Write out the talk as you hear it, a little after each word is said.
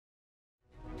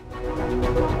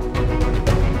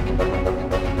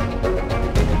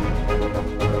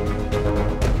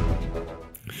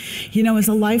You know, as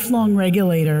a lifelong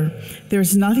regulator,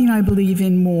 there's nothing I believe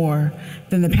in more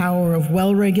than the power of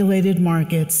well-regulated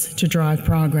markets to drive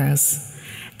progress,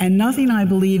 and nothing I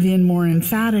believe in more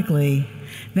emphatically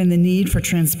than the need for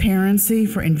transparency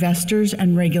for investors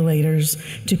and regulators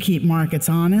to keep markets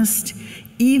honest,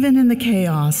 even in the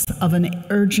chaos of an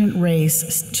urgent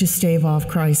race to stave off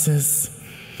crisis.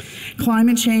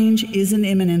 Climate change is an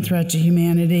imminent threat to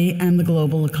humanity and the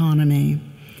global economy.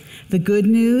 The good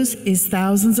news is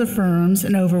thousands of firms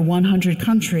in over 100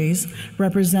 countries,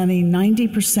 representing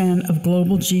 90% of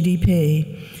global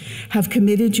GDP, have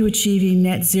committed to achieving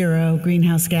net zero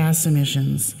greenhouse gas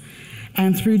emissions.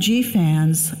 And through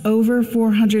GFANZ, over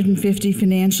 450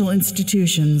 financial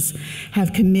institutions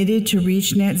have committed to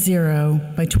reach net zero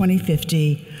by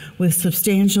 2050, with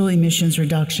substantial emissions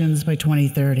reductions by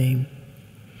 2030.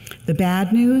 The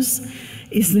bad news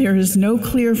is there is no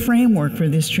clear framework for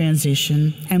this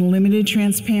transition and limited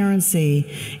transparency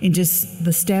into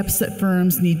the steps that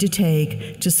firms need to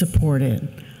take to support it,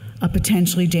 a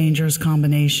potentially dangerous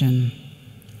combination.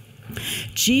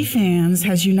 GFANZ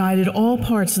has united all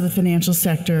parts of the financial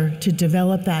sector to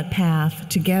develop that path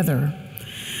together.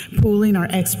 Pooling our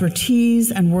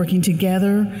expertise and working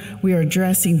together, we are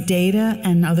addressing data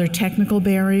and other technical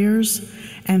barriers,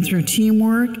 and through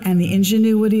teamwork and the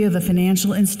ingenuity of the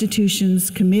financial institutions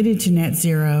committed to net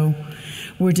zero,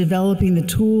 we're developing the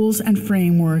tools and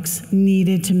frameworks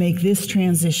needed to make this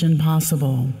transition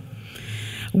possible.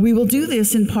 We will do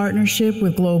this in partnership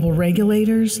with global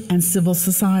regulators and civil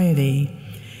society,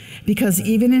 because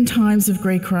even in times of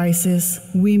great crisis,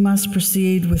 we must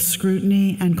proceed with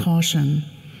scrutiny and caution.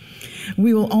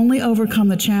 We will only overcome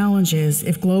the challenges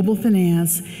if global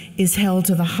finance is held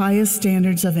to the highest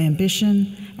standards of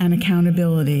ambition and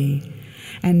accountability.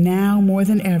 And now, more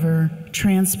than ever,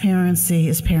 transparency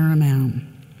is paramount.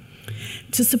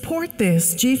 To support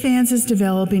this, GFANZ is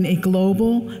developing a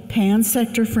global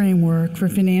pan-sector framework for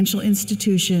financial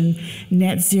institution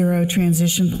net zero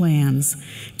transition plans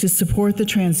to support the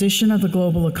transition of the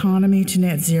global economy to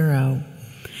net zero.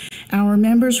 Our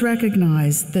members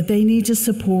recognize that they need to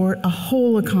support a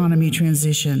whole economy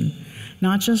transition,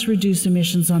 not just reduce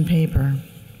emissions on paper.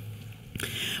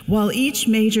 While each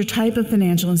major type of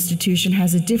financial institution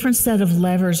has a different set of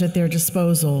levers at their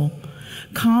disposal,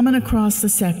 common across the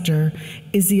sector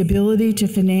is the ability to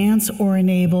finance or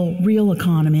enable real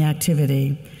economy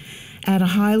activity. At a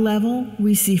high level,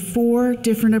 we see 4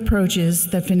 different approaches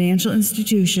that financial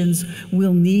institutions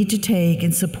will need to take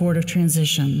in support of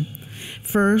transition.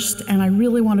 First, and I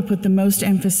really want to put the most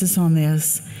emphasis on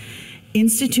this,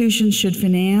 institutions should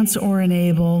finance or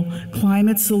enable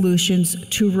climate solutions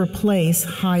to replace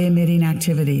high-emitting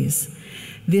activities.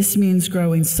 This means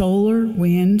growing solar,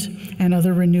 wind, and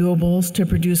other renewables to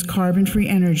produce carbon-free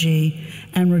energy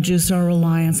and reduce our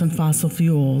reliance on fossil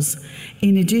fuels,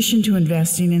 in addition to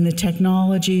investing in the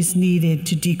technologies needed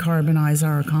to decarbonize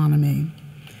our economy.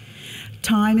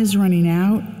 Time is running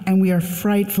out, and we are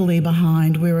frightfully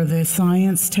behind where the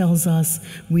science tells us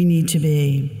we need to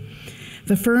be.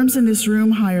 The firms in this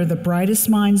room hire the brightest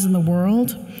minds in the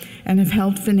world and have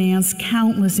helped finance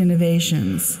countless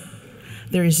innovations.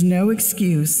 There is no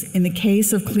excuse. In the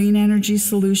case of clean energy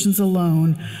solutions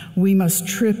alone, we must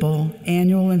triple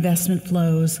annual investment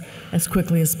flows as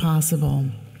quickly as possible.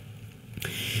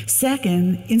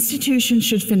 Second, institutions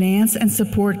should finance and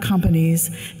support companies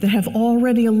that have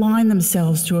already aligned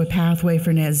themselves to a pathway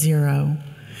for net zero.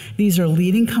 These are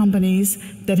leading companies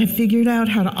that have figured out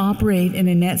how to operate in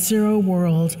a net zero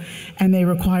world, and they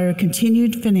require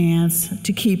continued finance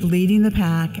to keep leading the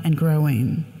pack and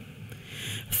growing.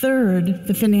 Third,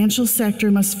 the financial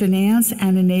sector must finance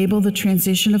and enable the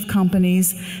transition of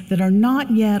companies that are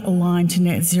not yet aligned to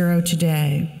net zero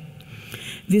today.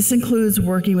 This includes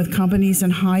working with companies in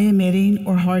high-emitting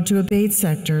or hard-to-abate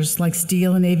sectors like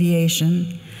steel and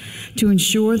aviation to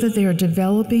ensure that they are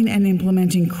developing and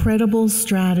implementing credible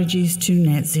strategies to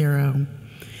net zero.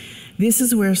 This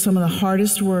is where some of the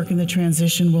hardest work in the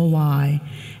transition will lie,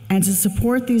 and to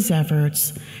support these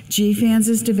efforts, GFANZ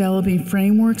is developing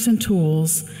frameworks and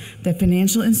tools that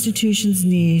financial institutions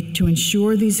need to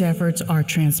ensure these efforts are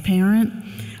transparent,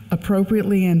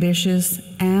 appropriately ambitious,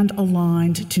 and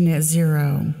aligned to net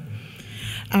zero.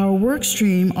 Our work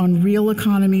stream on real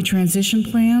economy transition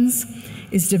plans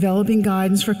is developing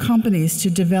guidance for companies to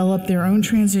develop their own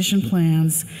transition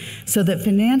plans so that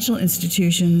financial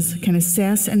institutions can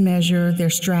assess and measure their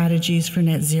strategies for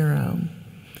net zero.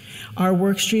 Our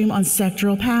workstream on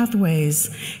sectoral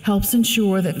pathways helps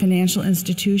ensure that financial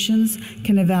institutions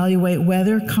can evaluate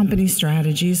whether company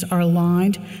strategies are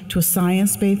aligned to a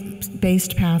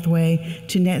science-based pathway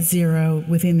to net zero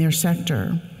within their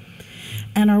sector.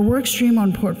 And our work stream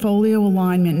on portfolio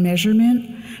alignment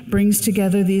measurement brings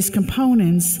together these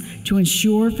components to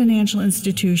ensure financial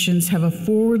institutions have a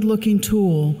forward-looking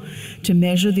tool to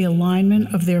measure the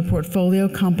alignment of their portfolio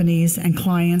companies and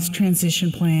clients'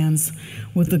 transition plans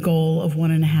with the goal of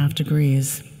 1.5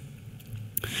 degrees.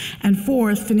 And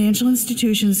fourth, financial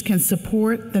institutions can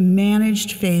support the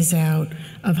managed phase-out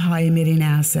of high-emitting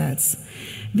assets.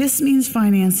 This means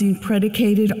financing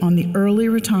predicated on the early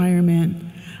retirement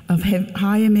of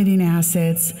high-emitting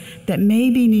assets that may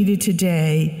be needed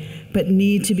today but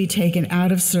need to be taken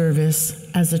out of service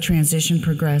as the transition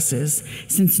progresses,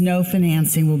 since no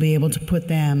financing will be able to put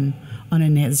them on a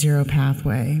net zero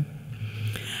pathway.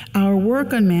 Our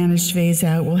work on managed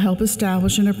phase-out will help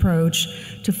establish an approach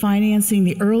to financing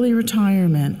the early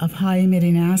retirement of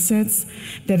high-emitting assets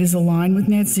that is aligned with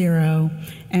net zero,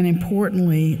 and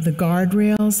importantly, the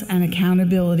guardrails and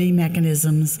accountability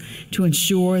mechanisms to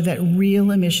ensure that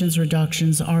real emissions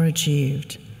reductions are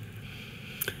achieved.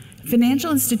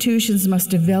 Financial institutions must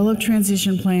develop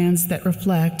transition plans that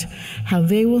reflect how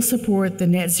they will support the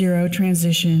net zero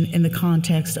transition in the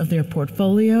context of their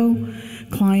portfolio,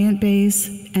 client base,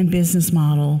 and business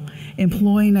model,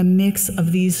 employing a mix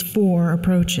of these 4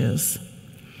 approaches.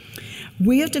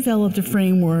 We have developed a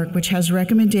framework which has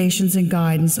recommendations and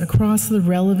guidance across the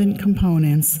relevant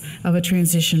components of a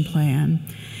transition plan,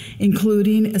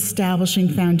 including establishing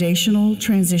foundational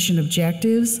transition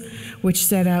objectives, which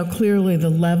set out clearly the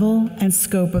level and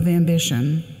scope of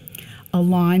ambition,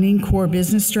 aligning core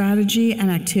business strategy and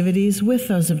activities with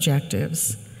those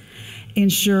objectives,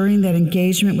 ensuring that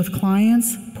engagement with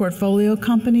clients, portfolio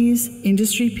companies,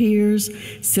 industry peers,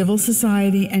 civil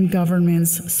society, and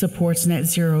governments supports net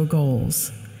zero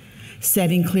goals,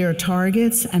 setting clear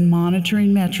targets and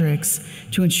monitoring metrics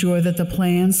to ensure that the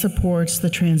plan supports the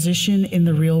transition in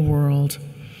the real world,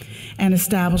 and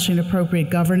establishing appropriate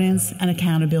governance and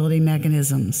accountability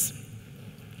mechanisms.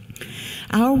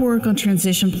 Our work on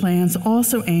transition plans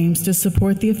also aims to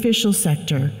support the official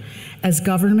sector as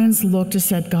governments look to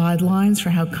set guidelines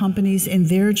for how companies in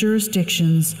their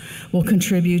jurisdictions will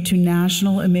contribute to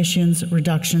national emissions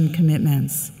reduction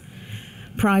commitments.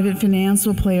 Private finance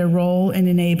will play a role in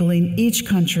enabling each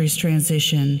country's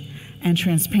transition, and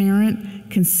transparent,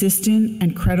 consistent,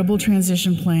 and credible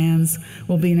transition plans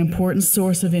will be an important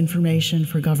source of information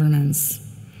for governments.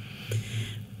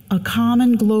 A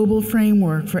common global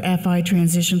framework for FI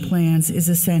transition plans is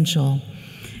essential,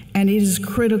 and it is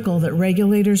critical that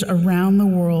regulators around the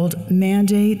world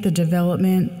mandate the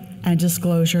development and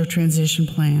disclosure of transition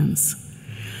plans.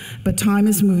 But time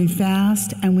is moving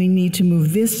fast, and we need to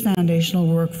move this foundational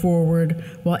work forward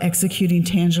while executing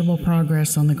tangible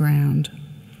progress on the ground.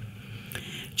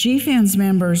 GFANZ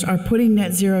members are putting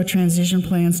net zero transition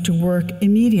plans to work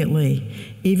immediately,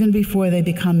 even before they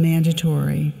become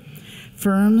mandatory.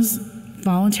 Firms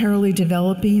voluntarily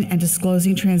developing and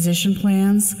disclosing transition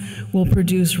plans will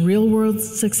produce real-world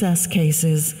success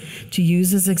cases to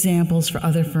use as examples for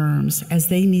other firms as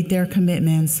they meet their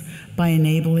commitments by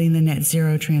enabling the net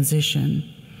zero transition.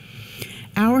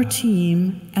 Our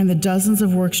team and the dozens of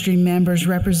workstream members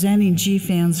representing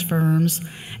GFANZ firms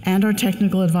and our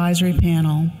technical advisory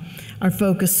panel are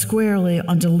focused squarely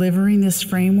on delivering this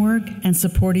framework and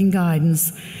supporting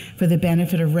guidance for the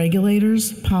benefit of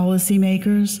regulators,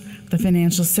 policymakers, the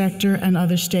financial sector, and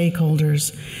other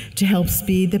stakeholders to help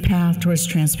speed the path towards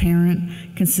transparent,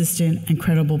 consistent, and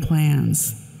credible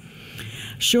plans.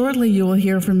 Shortly, you will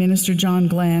hear from Minister John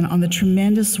Glenn on the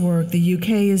tremendous work the UK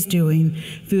is doing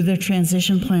through their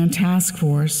Transition Plan Task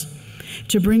Force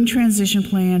to bring transition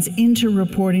plans into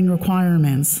reporting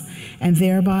requirements and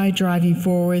thereby driving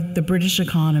forward the British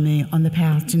economy on the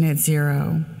path to net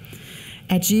zero.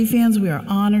 At GFANZ, we are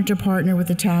honored to partner with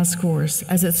the task force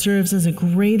as it serves as a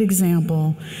great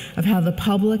example of how the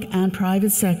public and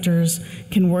private sectors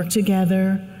can work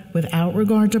together without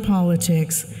regard to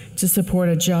politics to support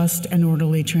a just and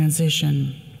orderly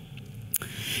transition.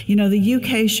 You know, the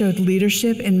UK showed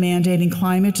leadership in mandating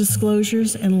climate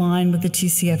disclosures in line with the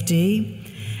TCFD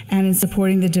and in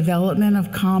supporting the development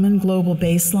of common global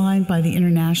baseline by the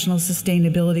International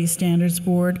Sustainability Standards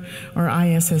Board, or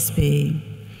ISSB.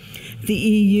 The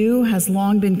EU has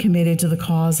long been committed to the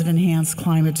cause of enhanced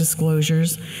climate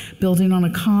disclosures, building on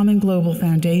a common global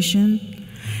foundation.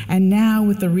 And now,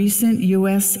 with the recent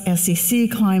US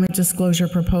SEC climate disclosure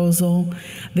proposal,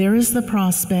 there is the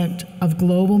prospect of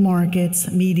global markets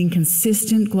meeting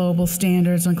consistent global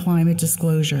standards on climate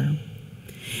disclosure.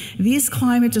 These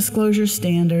climate disclosure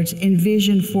standards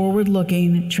envision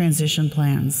forward-looking transition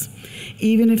plans,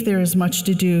 even if there is much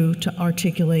to do to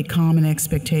articulate common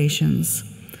expectations.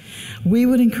 We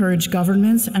would encourage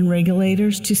governments and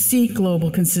regulators to seek global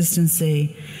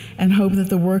consistency and hope that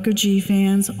the work of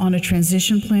GFANZ on a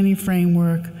transition planning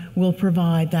framework will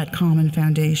provide that common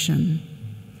foundation.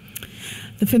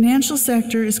 The financial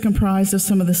sector is comprised of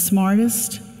some of the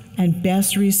smartest and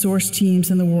best resource teams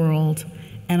in the world,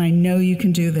 and I know you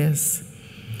can do this.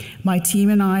 My team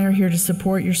and I are here to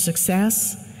support your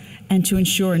success and to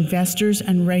ensure investors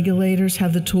and regulators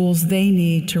have the tools they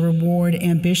need to reward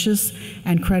ambitious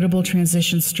and credible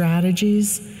transition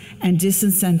strategies and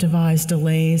disincentivize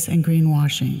delays and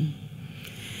greenwashing.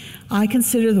 I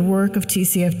consider the work of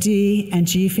TCFD and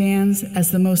GFANZ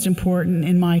as the most important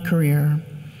in my career.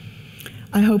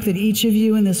 I hope that each of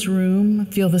you in this room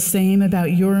feel the same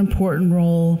about your important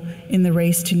role in the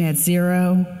race to net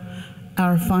zero,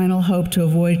 our final hope to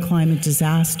avoid climate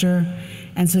disaster,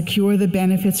 and secure the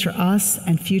benefits for us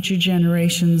and future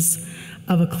generations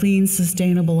of a clean,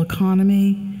 sustainable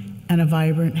economy and a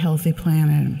vibrant, healthy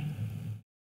planet.